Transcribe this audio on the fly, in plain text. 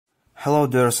Hello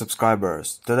dear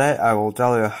subscribers, today I will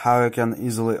tell you how you can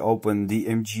easily open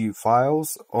DMG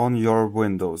files on your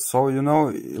Windows. So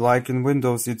like in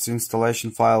Windows it's installation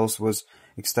files with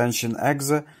extension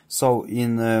exe, so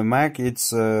in Mac it's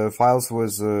files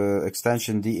with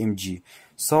extension DMG.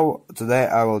 So today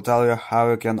I will tell you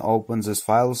how you can open these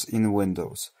files in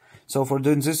Windows. So for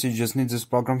doing this you just need this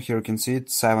program. Here you can see it,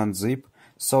 7-zip.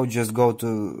 So just go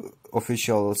to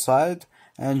official site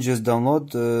and just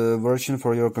download the version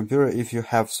for your computer. If you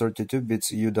have 32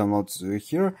 bits, you download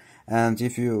here, and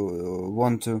if you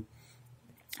want to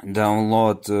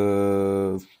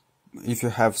download, if you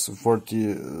have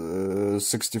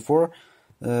 64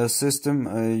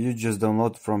 system, you just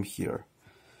download from here.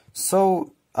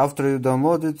 So after you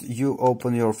download it, you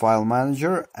open your file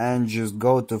manager and just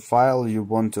go to file you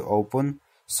want to open.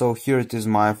 So here it is,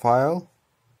 my file.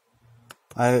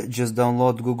 I just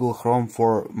download Google Chrome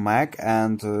for Mac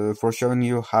and for showing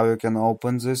you how you can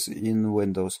open this in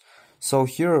Windows. So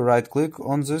here right click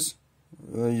on this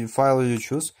file you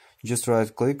choose, just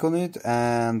right click on it,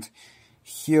 and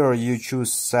here you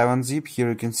choose 7-zip. Here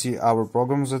you can see our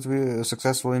programs that we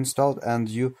successfully installed, and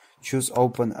you choose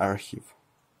open archive.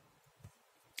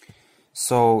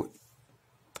 So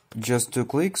just 2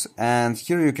 clicks, and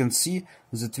here you can see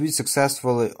that we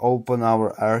successfully open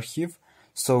our archive.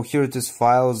 So here it is,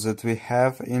 files that we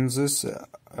have in this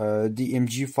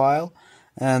DMG file,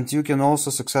 and you can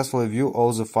also successfully view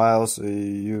all the files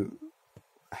you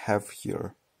have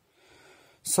here.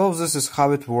 So this is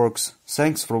how it works.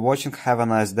 Thanks for watching, have a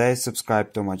nice day,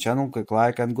 subscribe to my channel, click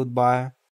like, and goodbye.